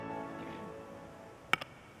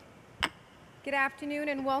Good afternoon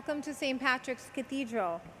and welcome to St. Patrick's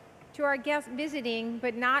Cathedral. To our guests visiting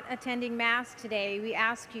but not attending Mass today, we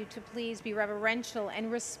ask you to please be reverential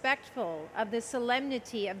and respectful of the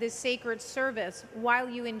solemnity of this sacred service while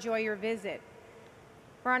you enjoy your visit.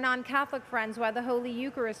 For our non-Catholic friends, while the Holy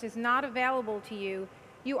Eucharist is not available to you,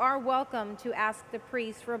 you are welcome to ask the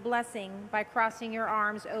priest for a blessing by crossing your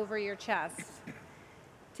arms over your chest.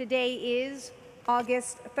 Today is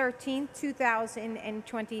August 13th,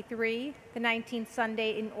 2023, the 19th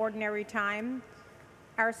Sunday in Ordinary Time.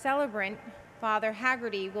 Our celebrant, Father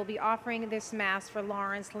Haggerty, will be offering this Mass for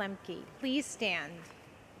Lawrence Lemke. Please stand.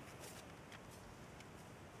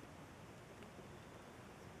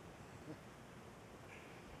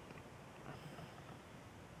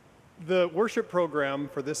 The worship program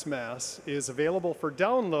for this Mass is available for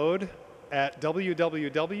download at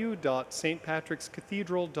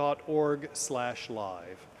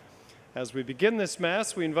www.stpatrickscathedral.org/live. As we begin this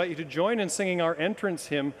Mass, we invite you to join in singing our entrance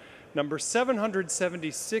hymn, number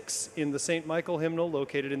 776 in the St. Michael hymnal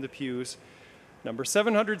located in the pews. Number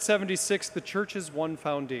 776, The Church's One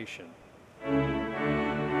Foundation.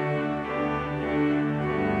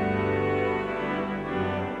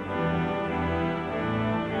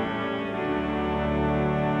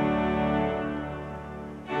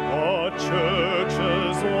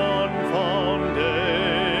 Church's one foundation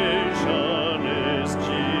is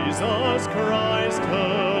Jesus Christ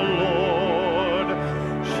her Lord.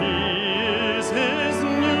 She is his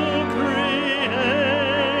new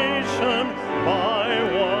creation by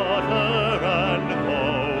water and the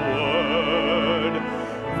word.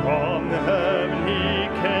 From heaven he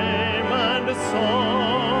came and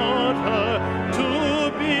sought her to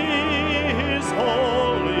be his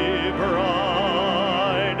holy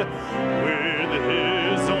bride. With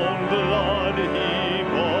his own blood he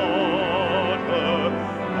bought her,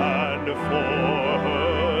 and for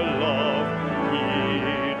her love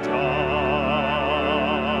he died.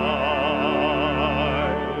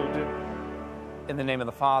 In the name of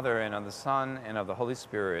the Father, and of the Son, and of the Holy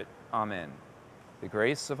Spirit. Amen. The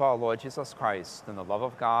grace of our Lord Jesus Christ, and the love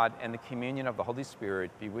of God, and the communion of the Holy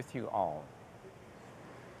Spirit be with you all.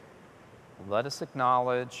 Let us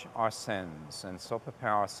acknowledge our sins and so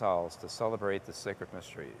prepare ourselves to celebrate the sacred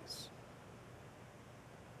mysteries.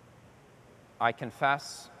 I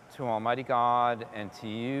confess to Almighty God and to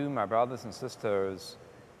you, my brothers and sisters,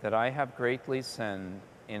 that I have greatly sinned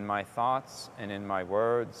in my thoughts and in my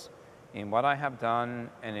words, in what I have done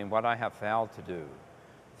and in what I have failed to do,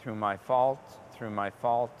 through my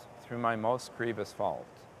most grievous fault.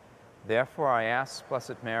 Therefore I ask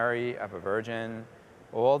Blessed Mary, ever Virgin,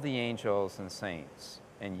 all the angels and saints,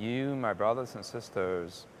 and you, my brothers and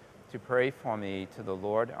sisters, to pray for me to the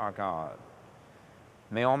Lord our God.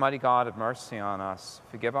 May Almighty God have mercy on us,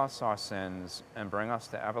 forgive us our sins, and bring us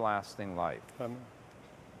to everlasting life. Amen.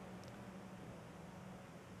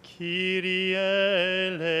 Kyrie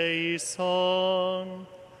eleison,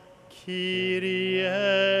 Kyrie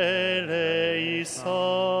eleison,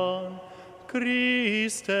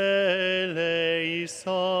 Christe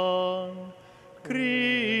eleison,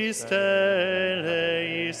 Christe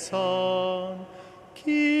eleison,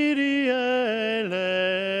 Kyrie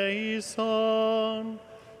eleison,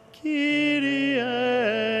 Kyrie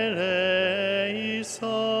eleison.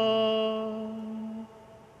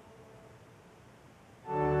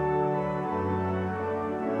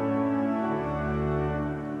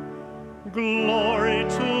 Glory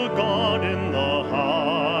to God in the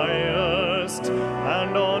highest,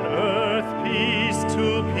 and on earth peace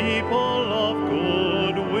to people of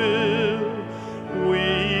good will.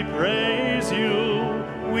 We praise you,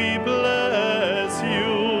 we bless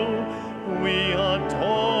you, we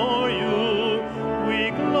adore you,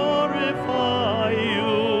 we glorify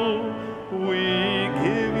you, we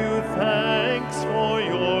give you thanks for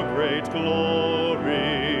your great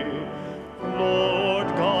glory. Lord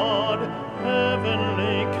God,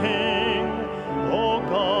 heavenly King, O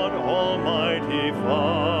God, Almighty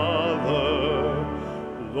Father,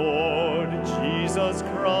 Lord Jesus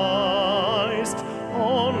Christ,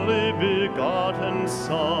 only begotten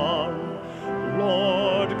Son,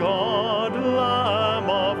 Lord God, Lamb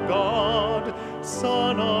of God,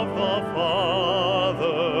 Son of the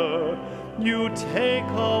Father, you take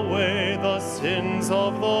away the sins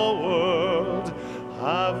of the world.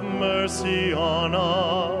 Have mercy on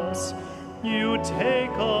us. You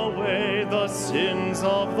take away the sins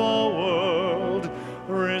of the world.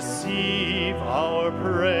 Receive our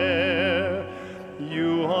prayer.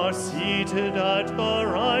 You are seated at the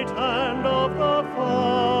right hand of the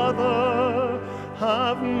Father.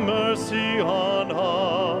 Have mercy on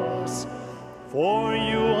us. For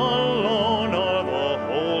you alone are the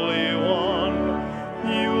Holy One,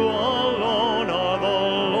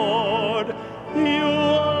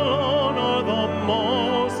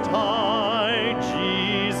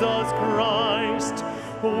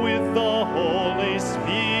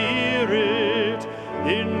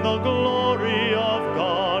 the glory of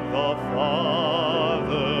God the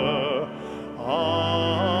Father. Amen.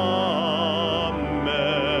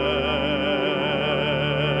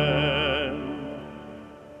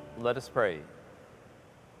 Let us pray.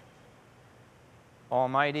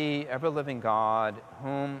 Almighty, ever-living God,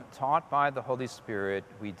 whom, taught by the Holy Spirit,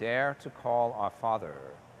 we dare to call our Father,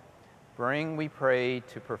 bring, we pray,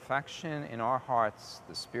 to perfection in our hearts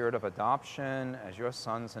the spirit of adoption as your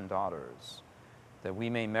sons and daughters, that we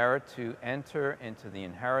may merit to enter into the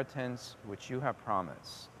inheritance which you have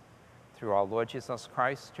promised. Through our Lord Jesus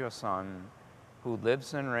Christ, your Son, who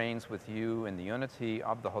lives and reigns with you in the unity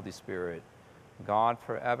of the Holy Spirit, God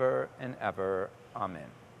forever and ever. Amen.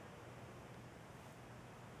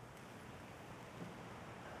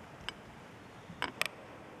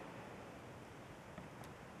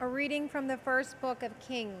 A reading from the first book of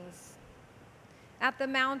Kings. At the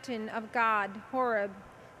mountain of God, Horeb,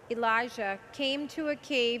 Elijah came to a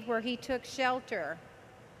cave where he took shelter.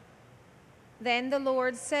 Then the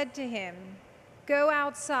Lord said to him, "Go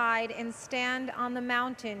outside and stand on the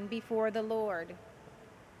mountain before the Lord.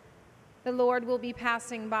 The Lord will be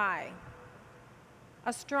passing by."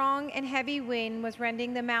 A strong and heavy wind was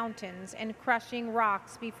rending the mountains and crushing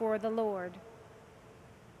rocks before the Lord.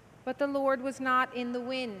 But the Lord was not in the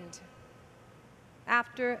wind.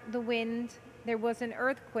 After the wind, there was an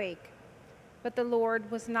earthquake, but the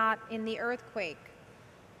Lord was not in the earthquake.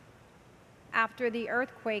 After the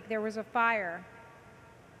earthquake, there was a fire,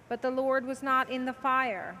 but the Lord was not in the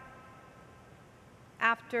fire.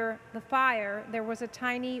 After the fire, there was a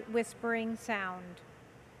tiny whispering sound.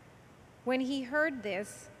 When he heard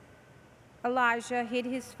this, Elijah hid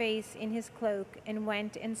his face in his cloak and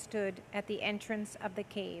went and stood at the entrance of the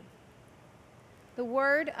cave. The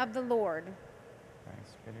word of the Lord.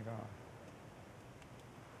 Thanks be to God.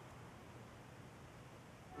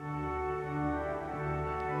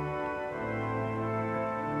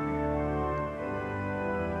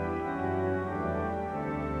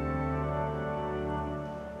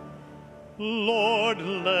 Lord,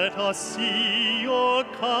 let us see your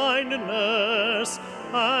kindness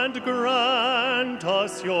and grant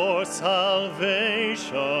us your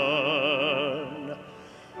salvation.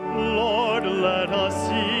 Lord, let us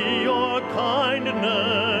see your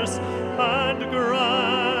kindness and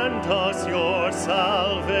grant us your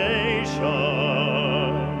salvation.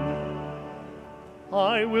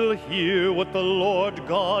 I will hear what the Lord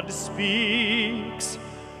God speaks.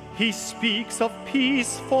 He speaks of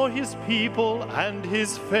peace for his people and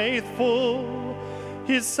his faithful.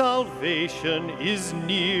 His salvation is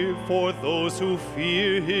near for those who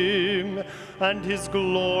fear him, and his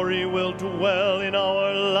glory will dwell in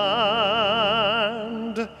our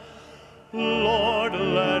land. Lord,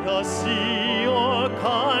 let us see your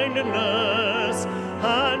kindness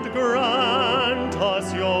and grant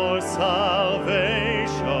us your salvation.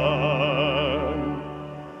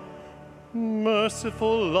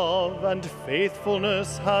 Merciful love and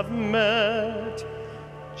faithfulness have met.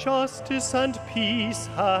 Justice and peace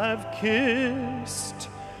have kissed.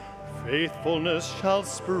 Faithfulness shall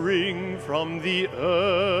spring from the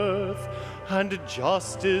earth, and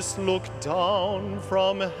justice look down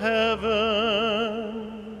from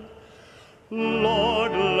heaven.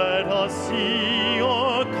 Lord, let us see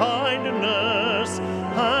your kindness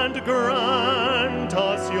and grant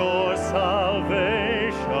us your salvation.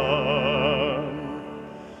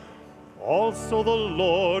 Also the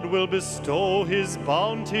Lord will bestow his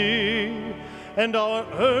bounty, and our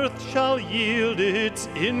earth shall yield its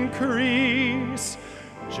increase.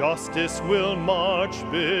 Justice will march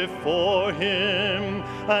before him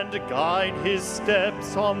and guide his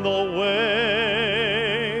steps on the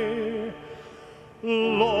way.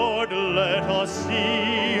 Lord, let us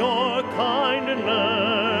see your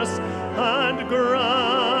kindness and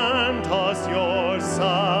grant us your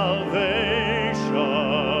salvation.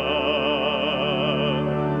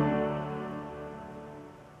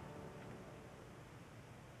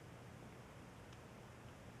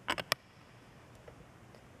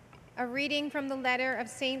 A reading from the letter of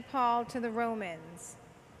St. Paul to the Romans.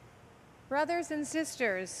 Brothers and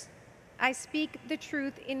sisters, I speak the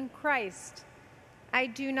truth in Christ. I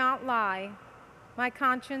do not lie. My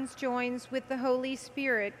conscience joins with the Holy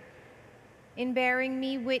Spirit in bearing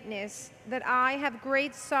me witness that I have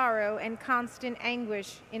great sorrow and constant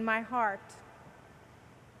anguish in my heart.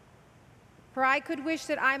 For I could wish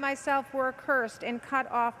that I myself were accursed and cut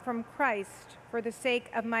off from Christ for the sake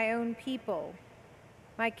of my own people,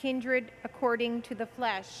 my kindred according to the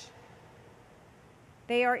flesh.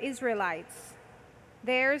 They are Israelites.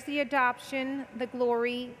 Theirs the adoption, the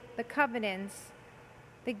glory, the covenants,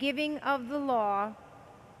 the giving of the law,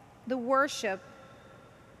 the worship,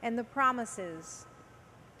 and the promises.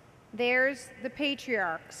 Theirs the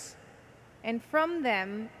patriarchs, and from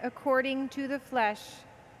them, according to the flesh,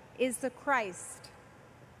 is the Christ,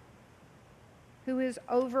 who is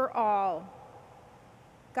over all,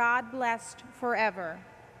 God blessed forever.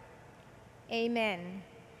 Amen.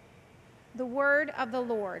 The word of the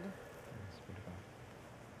Lord.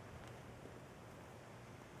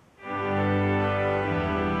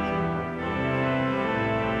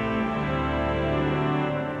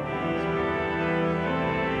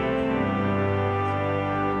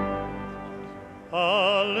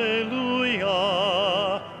 Alleluia,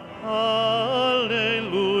 alleluia,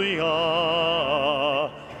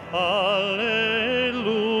 alleluia,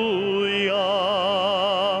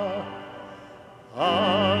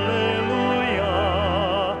 alleluia,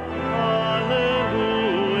 alleluia,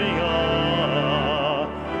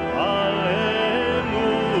 alleluia.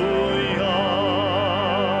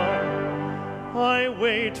 I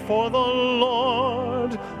wait for the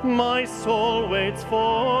Lord, my soul waits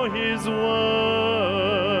for his word.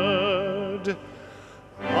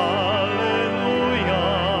 Alleluia,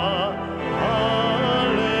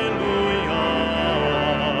 alleluia,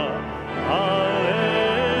 alleluia.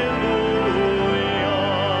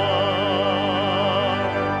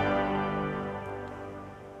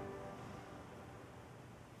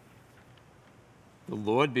 The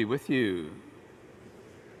Lord be with you.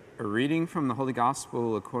 A reading from the Holy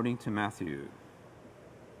Gospel according to Matthew.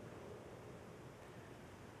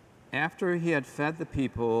 After he had fed the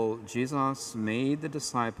people, Jesus made the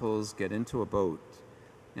disciples get into a boat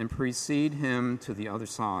and precede him to the other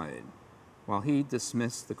side, while he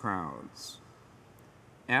dismissed the crowds.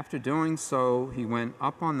 After doing so, he went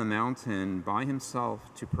up on the mountain by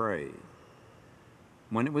himself to pray.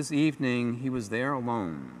 When it was evening, he was there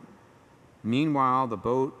alone. Meanwhile, the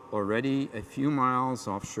boat, already a few miles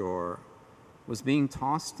offshore, was being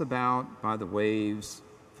tossed about by the waves,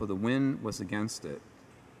 for the wind was against it.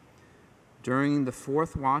 During the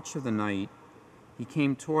fourth watch of the night, he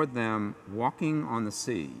came toward them, walking on the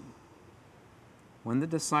sea. When the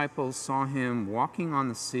disciples saw him walking on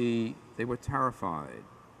the sea, they were terrified.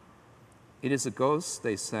 "It is a ghost,"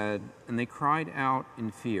 they said, and they cried out in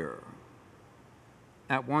fear.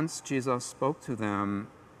 At once Jesus spoke to them,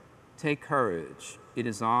 "Take courage, it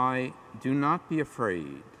is I, do not be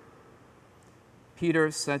afraid." Peter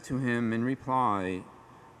said to him in reply,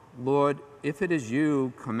 "Lord, if it is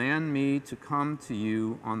you, command me to come to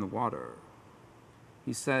you on the water."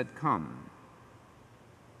 He said, "Come."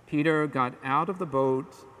 Peter got out of the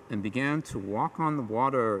boat and began to walk on the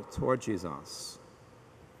water toward Jesus.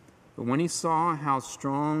 But when he saw how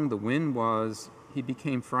strong the wind was, he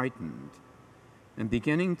became frightened. And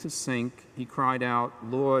beginning to sink, he cried out,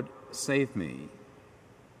 "Lord, save me."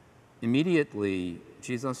 Immediately,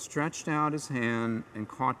 Jesus stretched out his hand and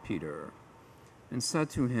caught Peter and said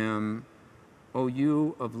to him, "O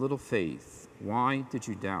you of little faith, why did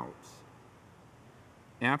you doubt?"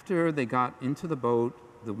 After they got into the boat,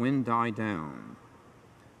 the wind died down.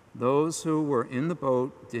 Those who were in the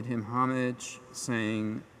boat did him homage,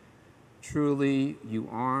 saying, "Truly you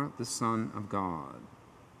are the Son of God."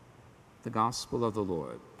 The Gospel of the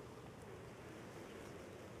Lord.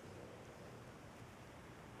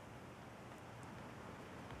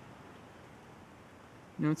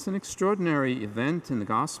 You know, it's an extraordinary event in the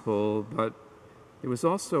Gospel, but there was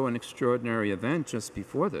also an extraordinary event just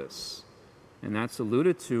before this, and that's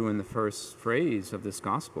alluded to in the first phrase of this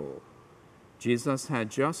Gospel. Jesus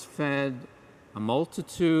had just fed a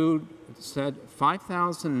multitude, it said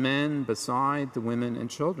 5,000 men beside the women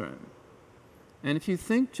and children. And if you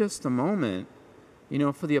think just a moment, you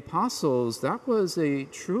know, for the apostles, that was a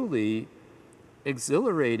truly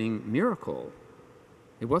exhilarating miracle.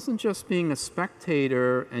 It wasn't just being a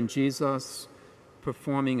spectator and Jesus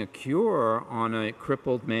performing a cure on a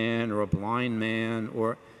crippled man or a blind man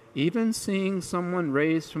or even seeing someone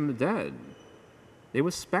raised from the dead. They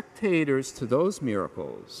were spectators to those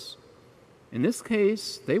miracles. In this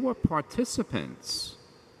case, they were participants.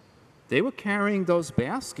 They were carrying those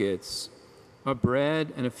baskets of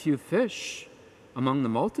bread and a few fish among the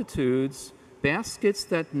multitudes, baskets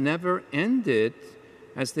that never ended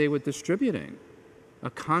as they were distributing. A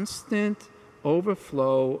constant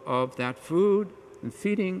overflow of that food and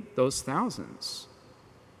feeding those thousands.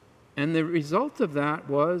 And the result of that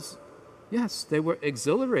was, yes, they were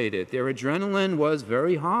exhilarated. Their adrenaline was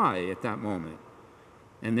very high at that moment.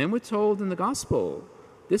 And then we're told in the Gospel,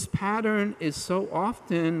 this pattern is so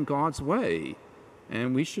often God's way,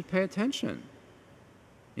 and we should pay attention.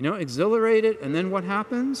 You know, exhilarated, and then what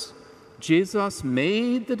happens? Jesus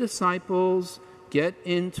made the disciples get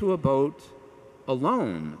into a boat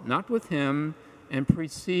alone, not with him, and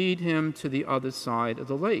precede him to the other side of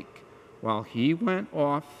the lake, while he went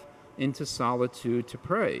off into solitude to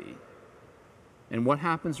pray. And what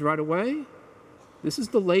happens right away? This is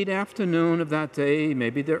the late afternoon of that day,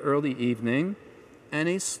 maybe the early evening, and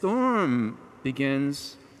a storm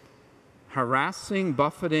begins harassing,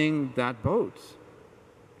 buffeting that boat.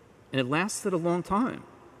 And it lasted a long time.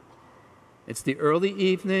 It's the early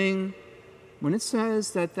evening when it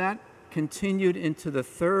says that continued into the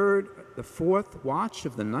fourth watch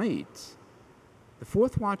of the night. The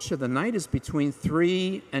fourth watch of the night is between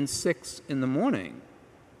 3 and 6 in the morning.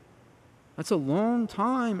 That's a long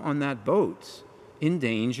time on that boat, in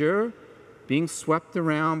danger, being swept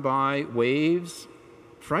around by waves,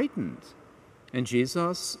 frightened. And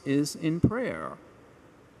Jesus is in prayer.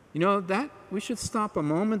 You know, that we should stop a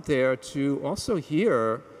moment there to also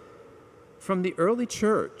hear from the early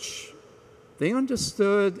church. They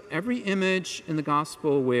understood every image in the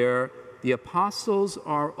gospel where the apostles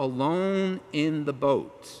are alone in the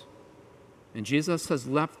boat. And Jesus has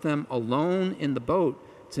left them alone in the boat.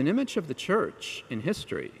 It's an image of the church in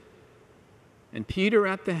history. And Peter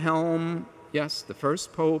at the helm, yes, the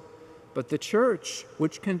first pope, but the church,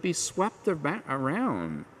 which can be swept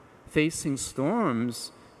around, facing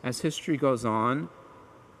storms as history goes on,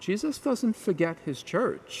 Jesus doesn't forget his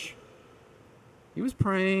church. He was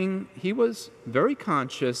praying, he was very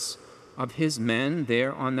conscious of his men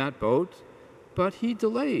there on that boat, but he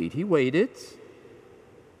delayed, he waited.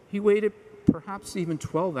 He waited perhaps even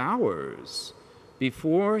 12 hours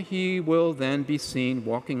before he will then be seen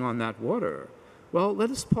walking on that water. Well,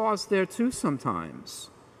 let us pause there too sometimes.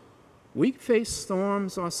 We face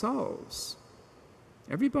storms ourselves.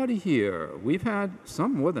 Everybody here, we've had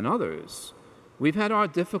some more than others. We've had our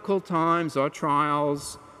difficult times, our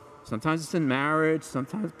trials. Sometimes it's in marriage,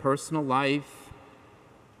 sometimes personal life.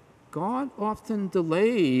 God often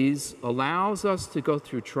delays, allows us to go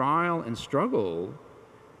through trial and struggle.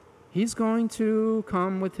 He's going to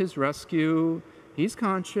come with his rescue. He's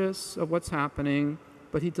conscious of what's happening,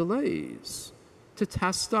 but he delays to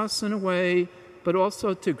test us in a way, but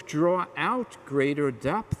also to draw out greater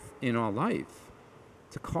depth in our life,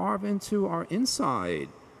 to carve into our inside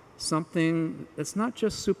something that's not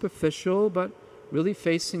just superficial, but really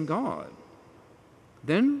facing God.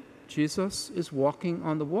 Then Jesus is walking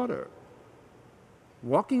on the water.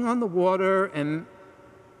 Walking on the water, and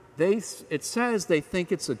it says they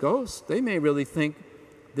think it's a ghost. They may really think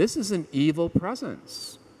this is an evil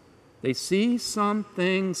presence. They see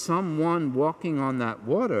something, someone walking on that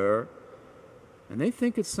water, and they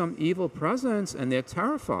think it's some evil presence, and they're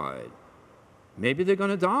terrified. Maybe they're going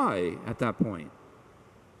to die at that point.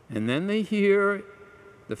 And then they hear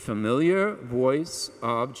the familiar voice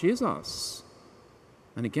of Jesus.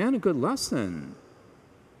 And again, a good lesson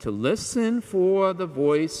to listen for the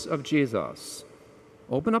voice of Jesus.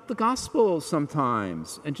 Open up the Gospels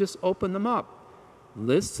sometimes and just open them up.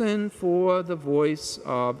 Listen for the voice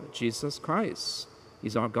of Jesus Christ.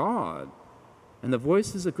 He's our God. And the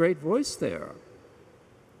voice is a great voice there.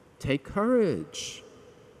 Take courage.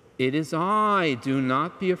 It is I. Do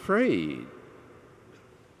not be afraid.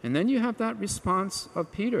 And then you have that response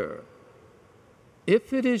of Peter.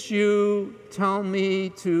 If it is you, tell me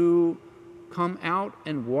to come out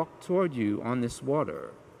and walk toward you on this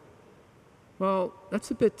water. Well,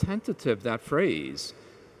 that's a bit tentative, that phrase.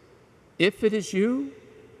 If it is you,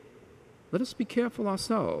 let us be careful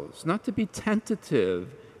ourselves, not to be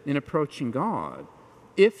tentative in approaching God.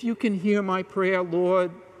 If you can hear my prayer,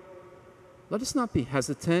 Lord, let us not be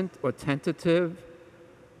hesitant or tentative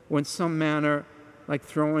or in some manner like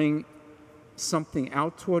throwing something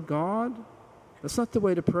out toward God. That's not the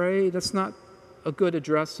way to pray. That's not a good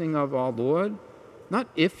addressing of our Lord. Not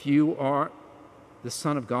if you are the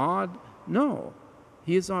Son of God. No,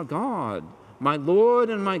 he is our God. My Lord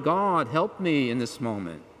and my God, help me in this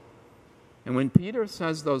moment. And when Peter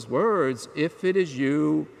says those words, if it is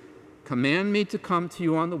you, command me to come to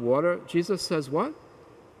you on the water, Jesus says what?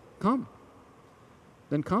 Come.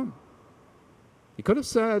 Then come. He could have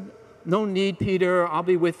said, no need, Peter, I'll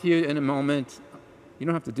be with you in a moment. You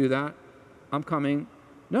don't have to do that. I'm coming.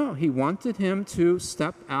 No, he wanted him to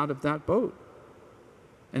step out of that boat.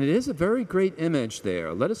 And it is a very great image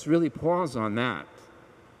there. Let us really pause on that.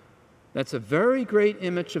 That's a very great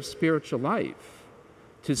image of spiritual life,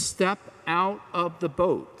 to step out of the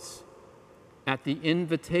boat at the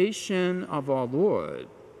invitation of our Lord.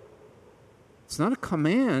 It's not a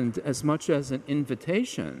command as much as an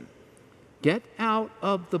invitation. Get out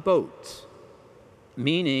of the boat,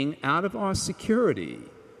 meaning out of our security,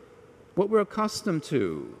 what we're accustomed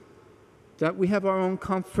to, that we have our own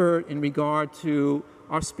comfort in regard to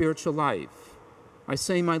our spiritual life. I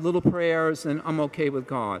say my little prayers and I'm okay with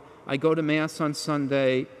God. I go to Mass on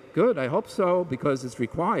Sunday. Good, I hope so, because it's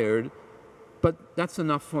required, but that's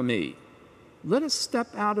enough for me. Let us step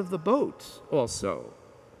out of the boat also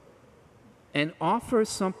and offer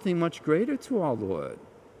something much greater to our Lord.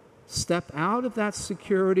 Step out of that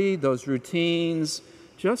security, those routines,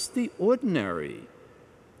 just the ordinary.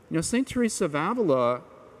 You know, St. Teresa of Avila,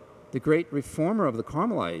 the great reformer of the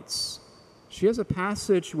Carmelites, she has a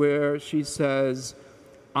passage where she says,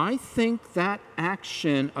 I think that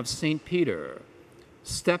action of St. Peter,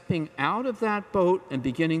 stepping out of that boat and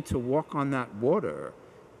beginning to walk on that water,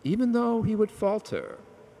 even though he would falter,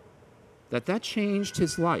 that changed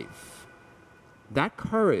his life. That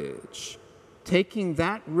courage, taking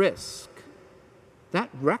that risk, that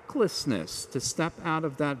recklessness to step out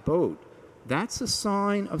of that boat, that's a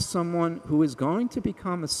sign of someone who is going to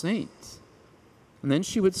become a saint. And then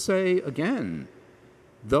she would say again,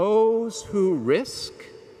 those who risk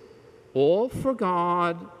all for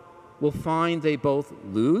God will find they both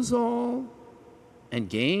lose all and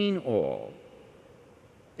gain all.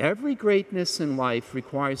 Every greatness in life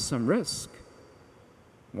requires some risk.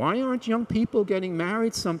 Why aren't young people getting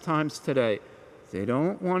married sometimes today? They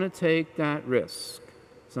don't want to take that risk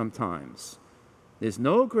sometimes. There's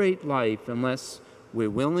no great life unless we're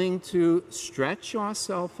willing to stretch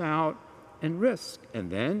ourselves out and risk.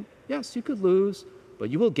 And then, yes, you could lose, but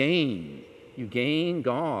you will gain. You gain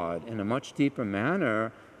God in a much deeper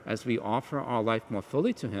manner as we offer our life more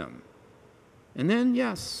fully to Him. And then,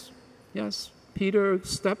 yes, Peter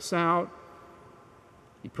steps out.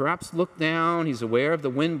 He perhaps looked down. He's aware of the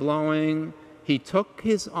wind blowing. He took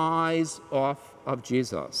his eyes off of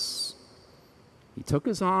Jesus. He took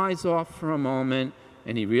his eyes off for a moment,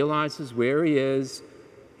 and he realizes where he is.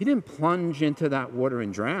 He didn't plunge into that water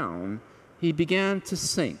and drown. He began to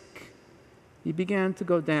sink. He began to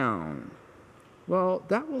go down. Well,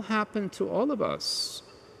 that will happen to all of us.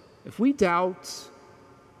 If we doubt,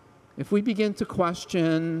 if we begin to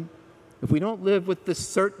question, if we don't live with the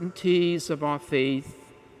certainties of our faith,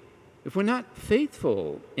 if we're not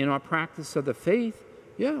faithful in our practice of the faith,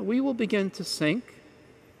 we will begin to sink.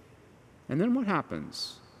 And then what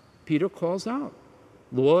happens? Peter calls out,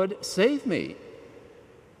 Lord, save me.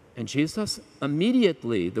 And Jesus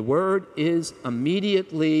immediately, the word is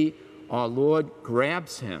immediately, our Lord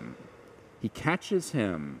grabs him. He catches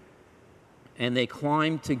him. And they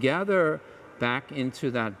climb together back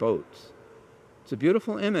into that boat. It's a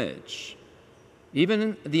beautiful image.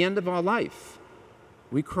 Even at the end of our life,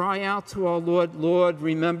 we cry out to our Lord, Lord,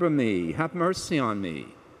 remember me, have mercy on me.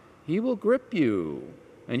 He will grip you,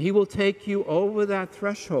 and he will take you over that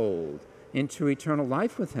threshold into eternal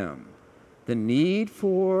life with him. The need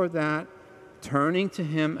for that turning to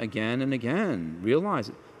him again and again. Realize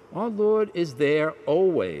it. Our Lord is there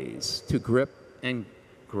always to grip and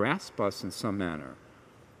grasp us in some manner.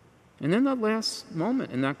 And then that last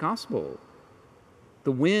moment in that gospel,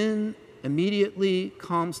 the wind immediately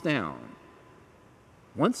calms down.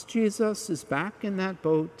 Once Jesus is back in that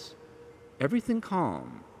boat, everything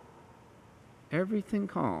calm. Everything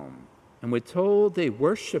calm. And we're told they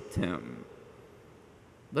worshiped him.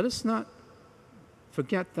 Let us not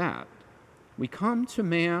forget that. We come to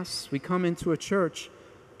Mass, we come into a church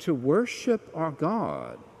to worship our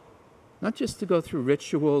God, not just to go through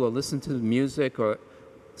ritual or listen to the music or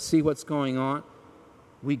see what's going on.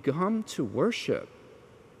 We come to worship.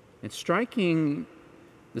 And striking,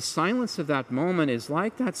 the silence of that moment is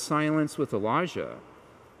like that silence with Elijah.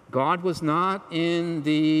 God was not in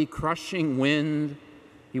the crushing wind.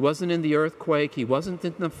 He wasn't in the earthquake. He wasn't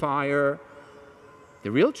in the fire.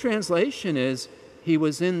 The real translation is, he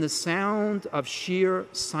was in the sound of sheer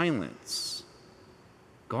silence.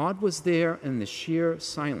 God was there in the sheer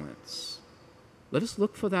silence. Let us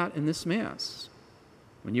look for that in this Mass.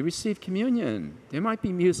 When you receive communion, there might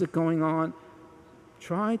be music going on.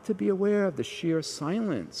 Try to be aware of the sheer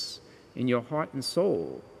silence in your heart and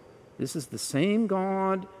soul. This is the same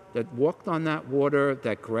God that walked on that water,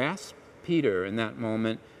 that grasped Peter in that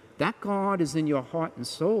moment. That God is in your heart and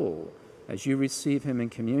soul as you receive him in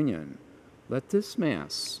communion. Let this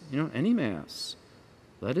Mass, any Mass,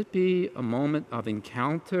 let it be a moment of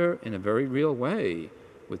encounter in a very real way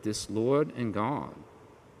with this Lord and God.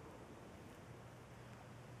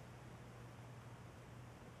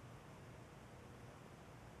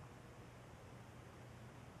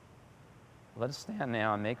 Let us stand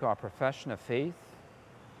now and make our profession of faith.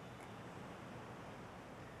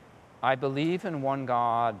 I believe in one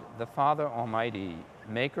God, the Father Almighty,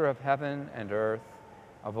 maker of heaven and earth,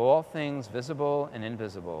 of all things visible and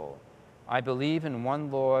invisible. I believe in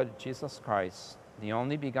one Lord, Jesus Christ, the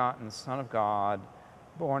only begotten Son of God,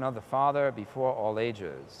 born of the Father before all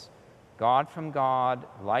ages, God from God,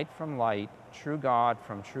 light from light, true God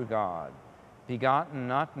from true God, begotten,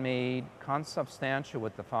 not made, consubstantial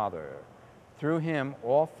with the Father. Through him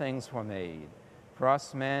all things were made. For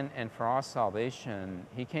us men and for our salvation,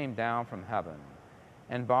 he came down from heaven,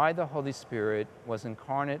 and by the Holy Spirit was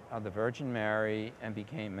incarnate of the Virgin Mary and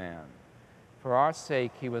became man. For our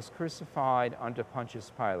sake he was crucified under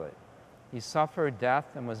Pontius Pilate. He suffered death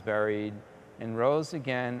and was buried, and rose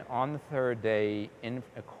again on the third day in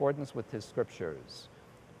accordance with his scriptures.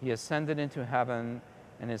 He ascended into heaven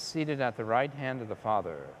and is seated at the right hand of the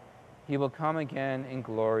Father. He will come again in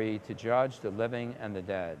glory to judge the living and the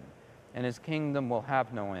dead, and his kingdom will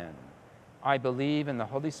have no end. I believe in the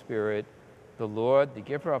Holy Spirit, the Lord, the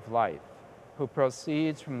giver of life, who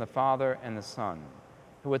proceeds from the Father and the Son,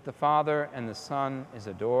 who with the Father and the Son is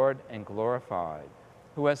adored and glorified,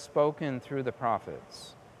 who has spoken through the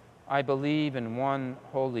prophets. I believe in one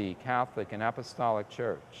holy, Catholic, and Apostolic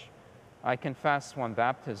Church. I confess one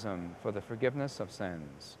baptism for the forgiveness of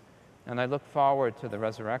sins, and I look forward to the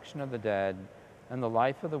resurrection of the dead and the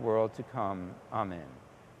life of the world to come. Amen.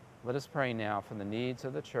 Let us pray now for the needs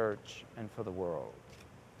of the Church and for the world.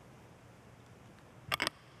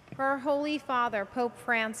 For our Holy Father, Pope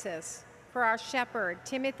Francis, for our shepherd,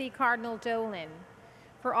 Timothy Cardinal Dolan,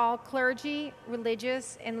 for all clergy,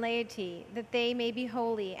 religious, and laity, that they may be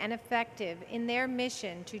holy and effective in their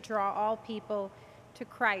mission to draw all people to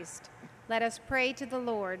Christ. Let us pray to the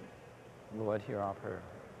Lord. Lord, hear our prayer.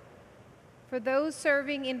 For those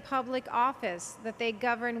serving in public office, that they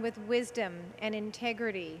govern with wisdom and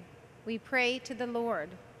integrity, we pray to the Lord.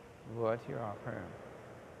 Lord, hear our prayer.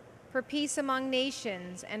 For peace among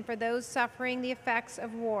nations and for those suffering the effects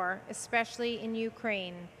of war, especially in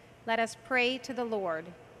Ukraine, let us pray to the Lord.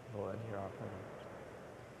 Lord, hear our prayer.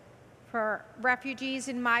 For refugees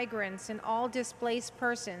and migrants and all displaced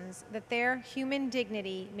persons, that their human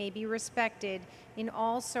dignity may be respected in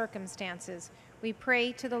all circumstances, we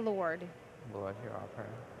pray to the Lord. Lord, hear our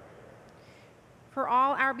prayer. For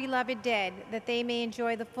all our beloved dead, that they may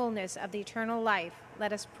enjoy the fullness of the eternal life,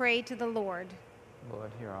 let us pray to the Lord.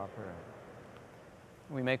 Lord, hear our prayer.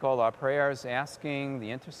 We make all our prayers asking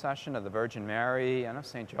the intercession of the Virgin Mary and of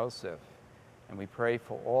Saint Joseph, and we pray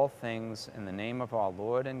for all things in the name of our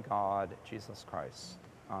Lord and God, Jesus Christ.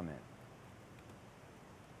 Amen.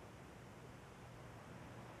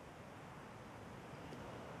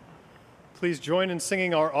 Please join in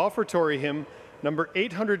singing our offertory hymn, number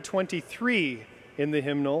 823 in the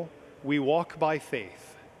hymnal, We Walk by Faith.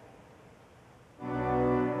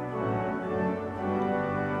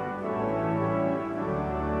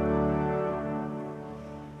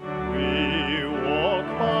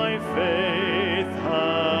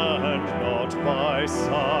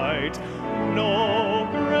 Sight, no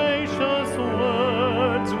gracious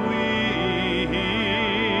words we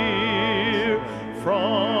hear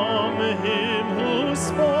from him who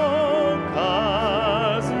spoke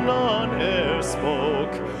as none e'er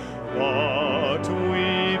spoke, but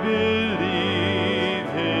we believe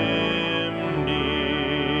him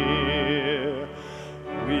near.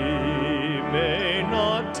 We may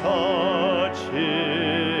not touch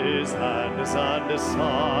his hands and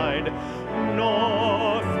side,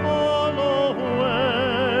 nor follow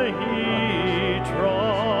where he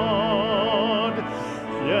trod,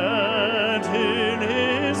 yet in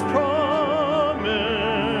his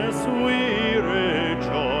promise we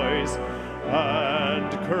rejoice and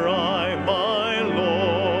cry, my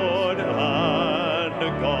Lord and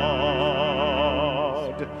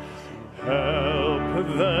God. Help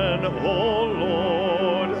then, O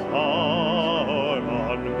Lord, our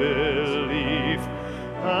unbelief,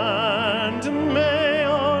 and may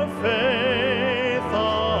our faith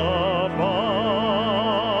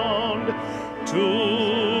abound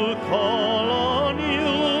to call on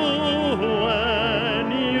you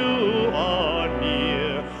when you are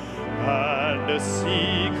near and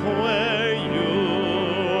seek where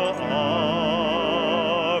you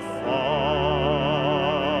are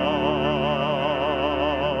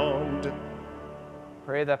found.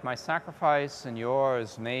 Pray that my sacrifice and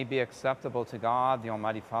yours may be acceptable to God, the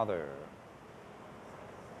Almighty Father.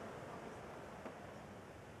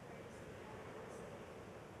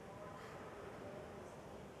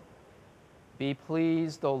 Be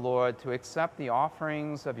pleased, O Lord, to accept the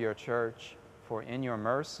offerings of your church, for in your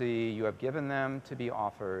mercy you have given them to be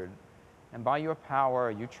offered, and by your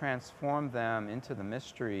power you transform them into the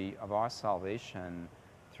mystery of our salvation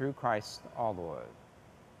through Christ our Lord.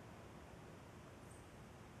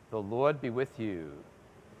 The Lord be with you.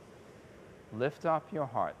 Lift up your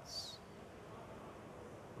hearts.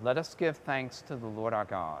 Let us give thanks to the Lord our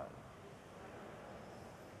God.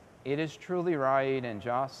 It is truly right and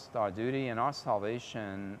just, our duty and our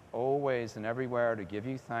salvation, always and everywhere to give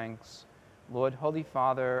you thanks, Lord, Holy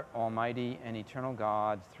Father, Almighty and eternal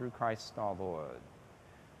God, through Christ our Lord.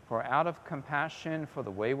 For out of compassion for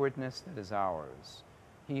the waywardness that is ours,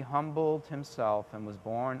 he humbled himself and was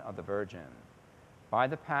born of the Virgin. By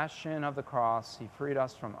the passion of the cross, he freed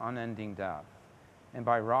us from unending death, and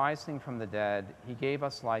by rising from the dead, he gave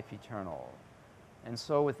us life eternal. And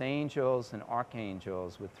so with angels and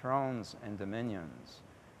archangels, with thrones and dominions,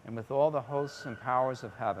 and with all the hosts and powers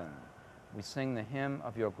of heaven, we sing the hymn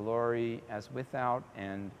of your glory, as without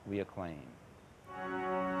end we acclaim.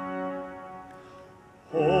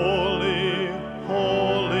 Holy,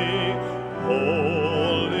 holy,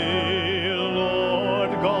 holy,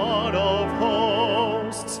 Lord God of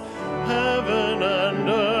hosts, heaven and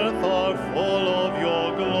earth are full of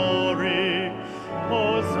your glory.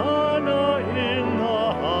 Hosanna in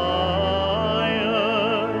the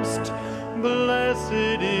highest.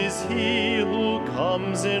 Blessed is he who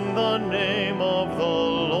comes in the name of the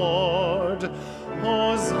Lord.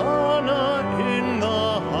 Hosanna in the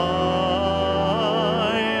highest.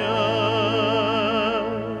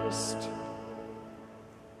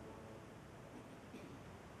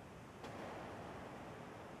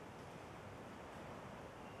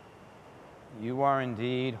 You are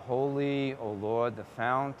indeed holy, O Lord, the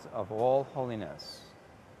fount of all holiness.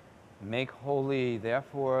 Make holy,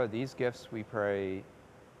 therefore, these gifts, we pray,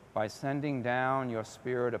 by sending down your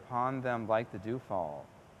Spirit upon them like the dewfall,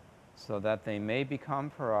 so that they may become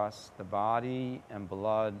for us the body and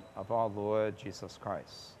blood of our Lord Jesus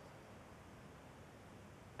Christ.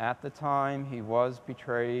 At the time he was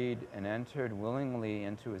betrayed and entered willingly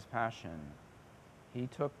into his passion, he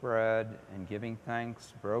took bread and, giving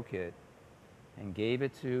thanks, broke it and gave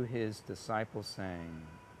it to his disciples, saying,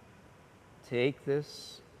 "Take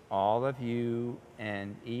this, all of you,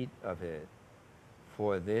 and eat of it,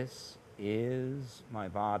 for this is my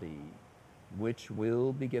body, which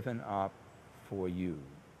will be given up for you."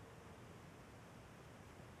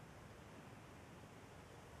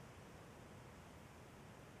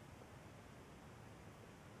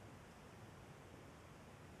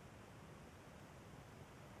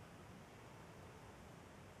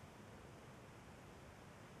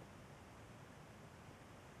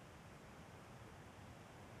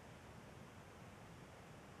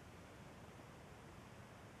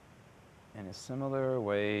 In a similar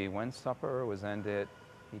way, when supper was ended,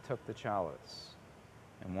 he took the chalice,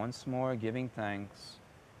 and once more giving thanks,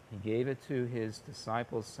 he gave it to his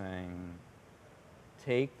disciples, saying,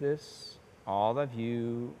 "Take this, all of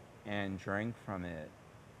you, and drink from it,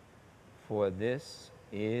 for this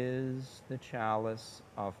is the chalice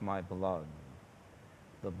of my blood,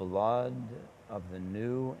 the blood of the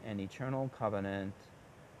new and eternal covenant,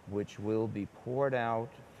 which will be poured out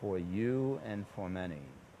for you and for many,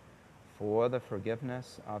 for the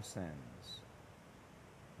forgiveness of sins.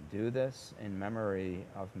 Do this in memory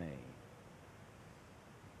of me."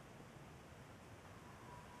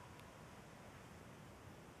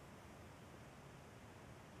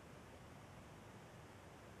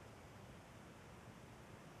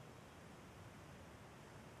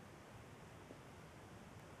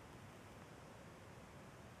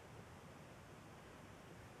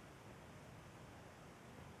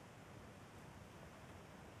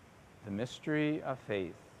 The mystery of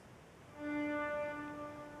faith.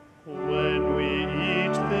 When we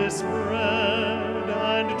eat this bread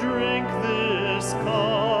and drink this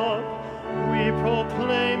cup, we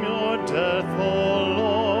proclaim your death, O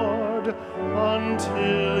Lord,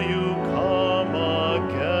 until you come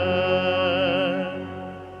again.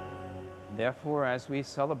 Therefore, as we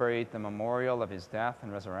celebrate the memorial of his death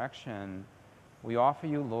and resurrection, we offer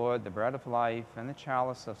you, Lord, the bread of life and the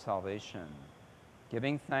chalice of salvation,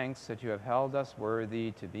 giving thanks that you have held us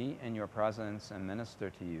worthy to be in your presence and minister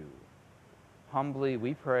to you. Humbly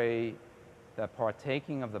we pray that,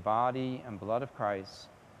 partaking of the body and blood of Christ,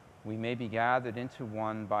 we may be gathered into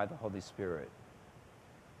one by the Holy Spirit.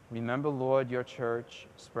 Remember, Lord, your church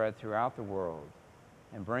spread throughout the world,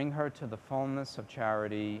 and bring her to the fullness of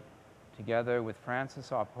charity, together with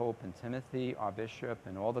Francis our Pope and Timothy our Bishop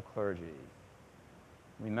and all the clergy.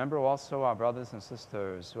 Remember also our brothers and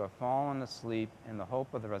sisters who have fallen asleep in the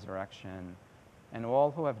hope of the resurrection, and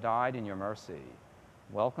all who have died in your mercy.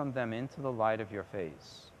 Welcome them into the light of your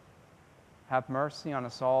face. Have mercy on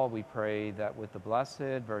us all, we pray, that with the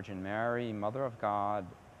Blessed Virgin Mary, Mother of God,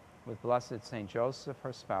 with blessed Saint Joseph,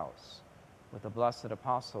 her spouse, with the blessed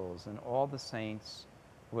apostles and all the saints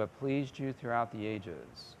who have pleased you throughout the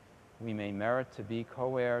ages, we may merit to be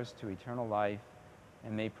co-heirs to eternal life,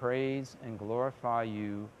 and may praise and glorify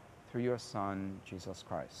you through your Son, Jesus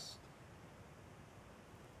Christ.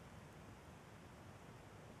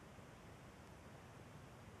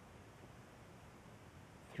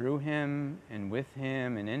 through him, and with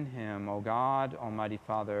him, and in him, O God, Almighty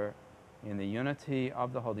Father, in the unity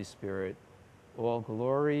of the Holy Spirit, all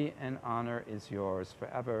glory and honor is yours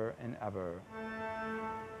forever and ever. Amen.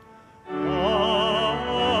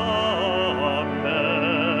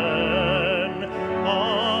 Amen. Amen.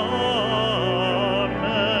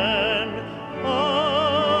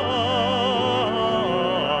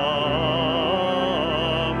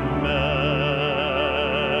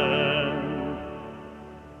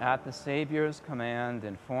 At the Savior's command,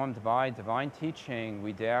 informed by divine teaching,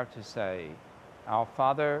 we dare to say, Our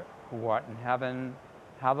Father, who art in heaven,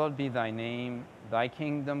 hallowed be thy name. Thy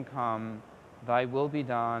kingdom come, thy will be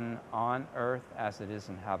done on earth as it is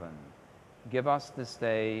in heaven. Give us this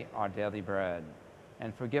day our daily bread,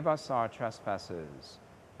 and forgive us our trespasses,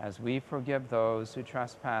 as we forgive those who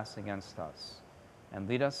trespass against us. And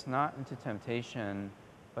lead us not into temptation,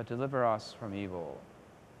 but deliver us from evil.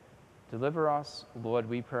 Deliver us, Lord,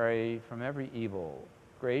 we pray, from every evil.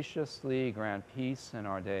 Graciously grant peace in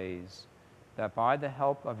our days, that by the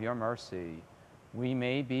help of your mercy, we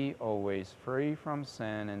may be always free from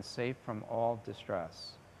sin and safe from all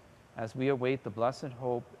distress, as we await the blessed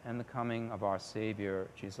hope and the coming of our Savior,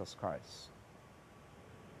 Jesus Christ.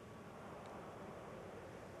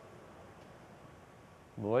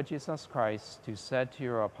 Lord Jesus Christ, who said to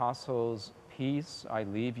your apostles, Peace I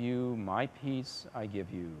leave you, my peace I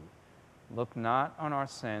give you. Look not on our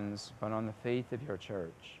sins, but on the faith of your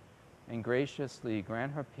church, and graciously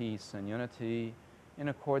grant her peace and unity in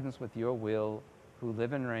accordance with your will, who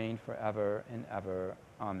live and reign forever and ever.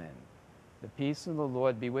 Amen. The peace of the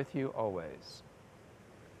Lord be with you always.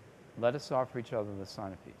 Let us offer each other the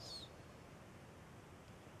sign of peace.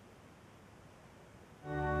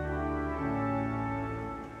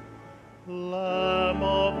 Lamb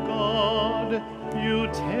of God, you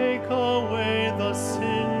take away the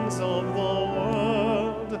sins of the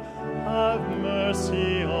world. Have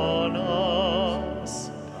mercy on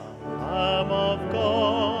us. Lamb of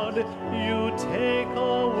God, you take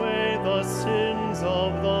away the sins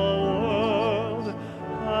of the world.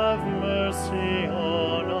 Have mercy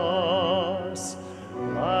on us.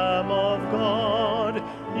 Lamb of God,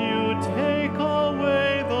 you take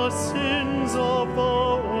away the sins of the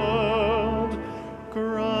world.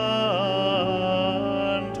 Grant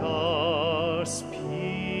us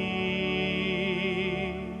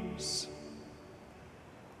peace.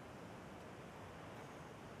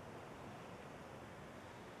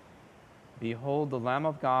 Behold the Lamb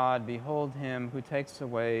of God, behold him who takes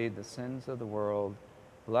away the sins of the world.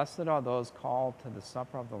 Blessed are those called to the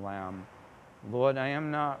supper of the Lamb. Lord, I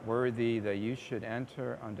am not worthy that you should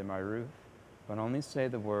enter under my roof, but only say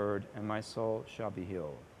the word, and my soul shall be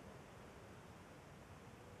healed.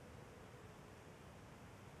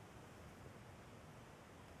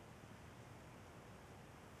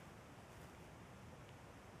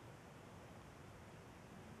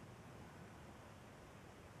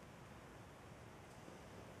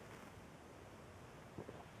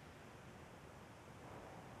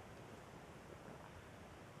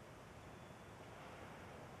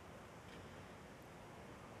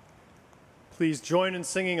 Please join in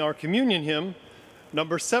singing our communion hymn,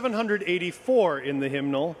 number 784 in the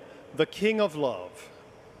hymnal, The King of Love.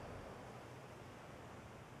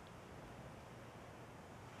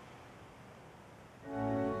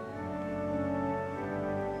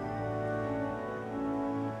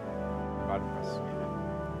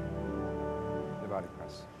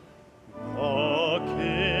 O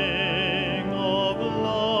King of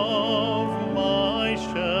love, my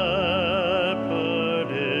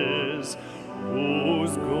shepherd is,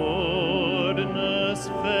 whose goodness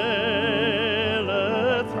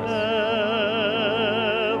faileth never.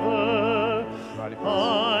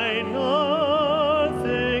 I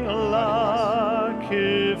nothing lack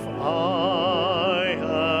if I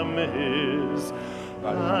am his,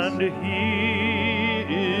 and he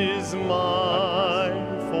is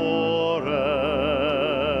mine forever.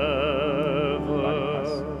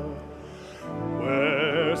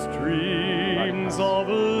 Where streams of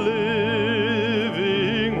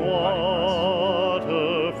living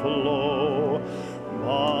water flow,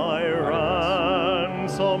 my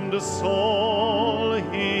ransomed soul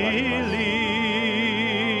he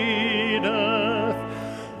leadeth,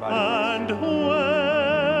 and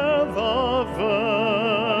where the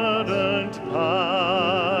verdant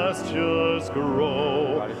pastures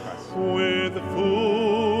grow, with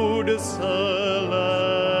food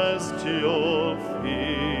celestial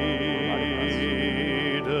feedeth.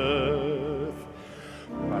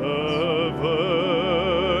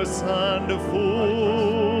 Perverse and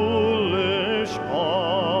foolish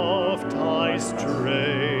oft I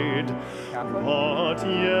strayed, but Not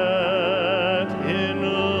yet in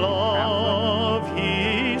love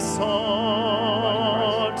he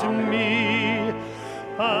sought me,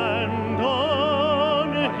 and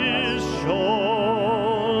on his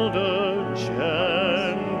shoulder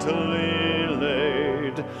gently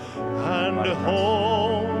laid, and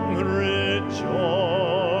home rejoicing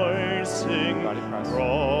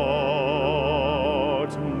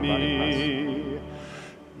brought me.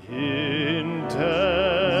 In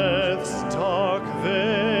death's dark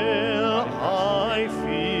vale I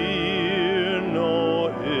fear no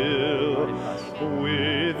ill.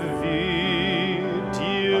 With thee,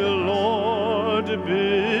 dear Lord,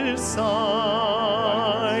 beside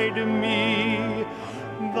me,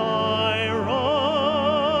 thy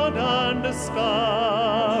rod and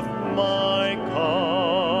staff my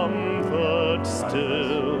comfort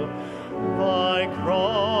still, thy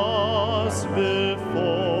cross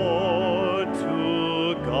before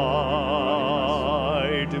to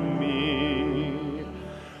guide me.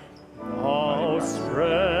 Thou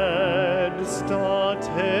spreadst a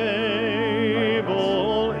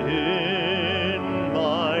table in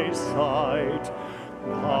my sight,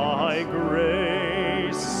 thy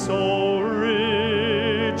grace so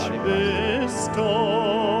rich bestowing,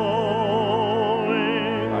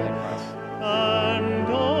 and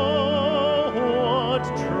oh, what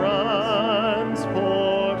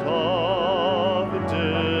transport of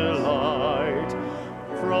delight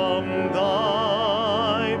from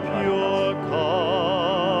thy pure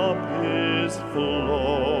cup is flowing.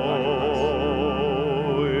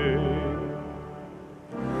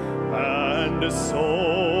 And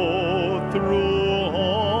so through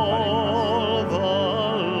all the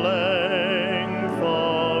length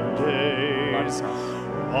of days,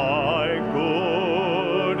 thy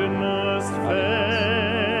goodness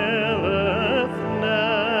faileth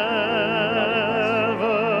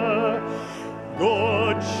never.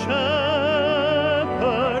 Good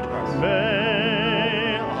Shepherd,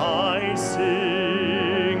 may I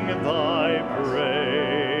sing thy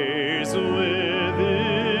praise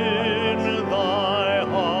within thy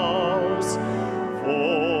house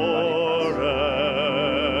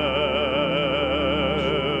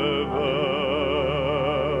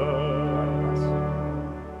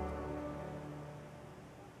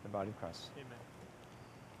The body of Christ.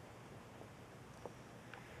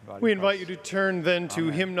 We invite you to turn then to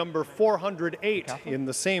hymn number 408 in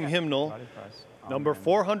the same hymnal. Number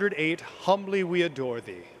 408, Humbly We Adore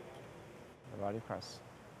Thee. The body of Christ.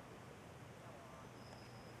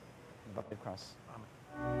 The body of Christ.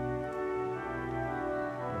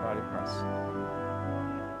 The body of Christ.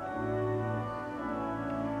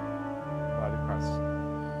 The body of Christ.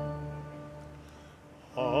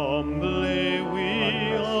 Humbly we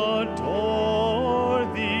adore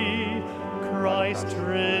thee, Christ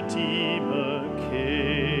Redeemer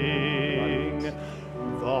King.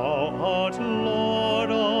 Thou art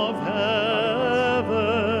Lord of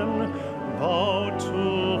heaven, thou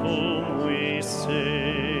to whom we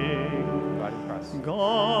sing.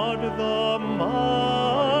 God the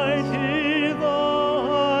mighty,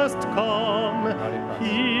 thou hast come,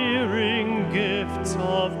 hearing gifts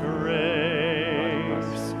of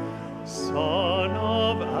grace. Son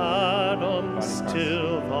of Adam,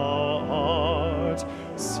 still thou art,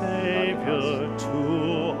 Savior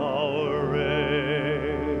to our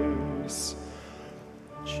race.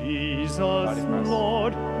 Jesus,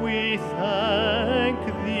 Lord, we thank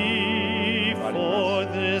thee for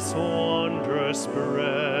this wondrous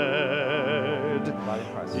bread.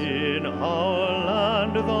 In our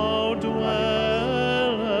land thou dwellest,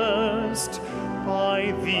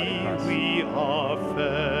 by thee we are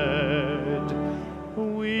fed.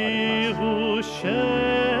 We who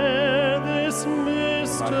share this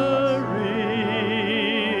mystery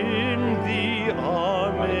in thee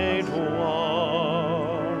are made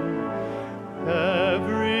one.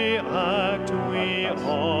 Every act we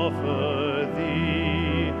offer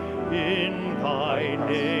thee, in thy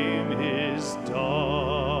name is done.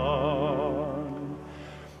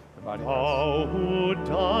 Thou who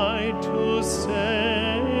died to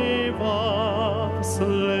save us,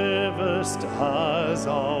 livest as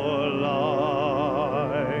our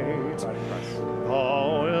light.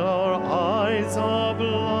 Though our eyes are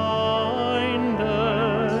blinded,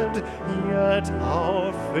 yet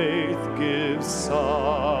our faith gives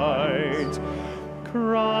sight.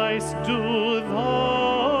 Christ, do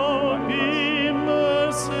thou be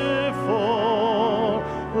merciful,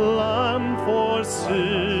 Lamb for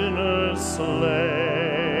sinners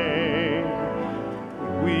slain.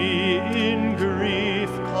 We in grief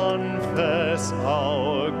confess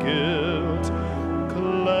our guilt,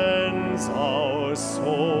 cleanse our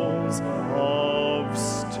souls of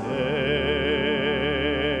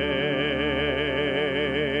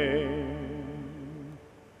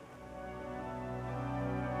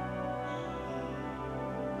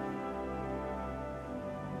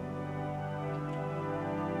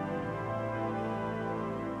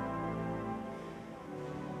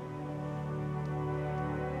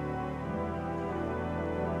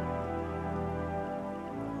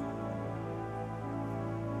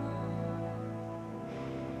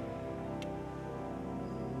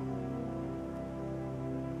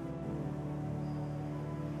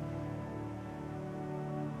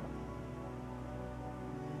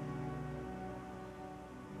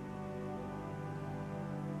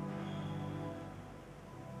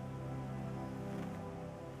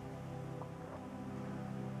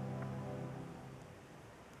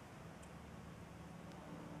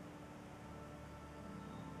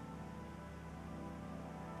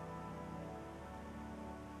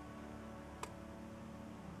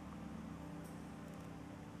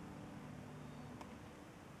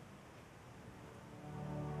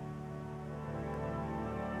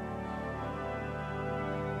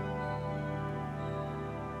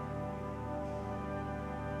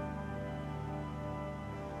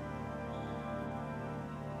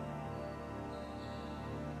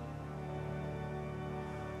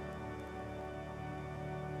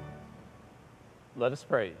Let us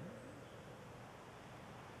pray.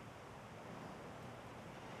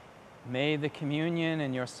 May the communion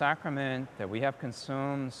in your sacrament that we have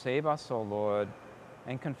consumed save us, O Lord,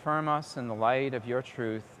 and confirm us in the light of your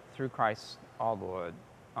truth through Christ our Lord.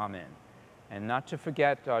 Amen. And not to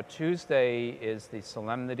forget, Tuesday is the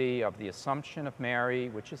solemnity of the Assumption of Mary,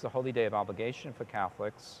 which is a holy day of obligation for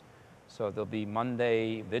Catholics. So there'll be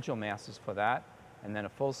Monday vigil masses for that, and then a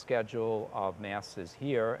full schedule of masses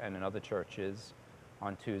here and in other churches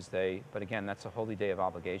on Tuesday. But again, that's a holy day of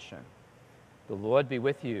obligation. The Lord be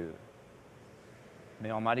with you. May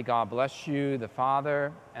Almighty God bless you, the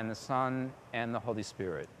Father, and the Son, and the Holy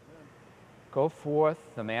Spirit. Go forth,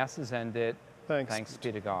 the Mass is ended. Thanks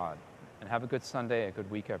be to God. And have a good Sunday, a good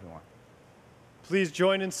week, everyone. Please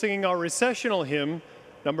join in singing our recessional hymn,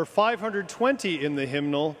 number 520 in the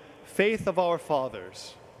hymnal, Faith of Our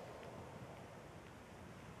Fathers.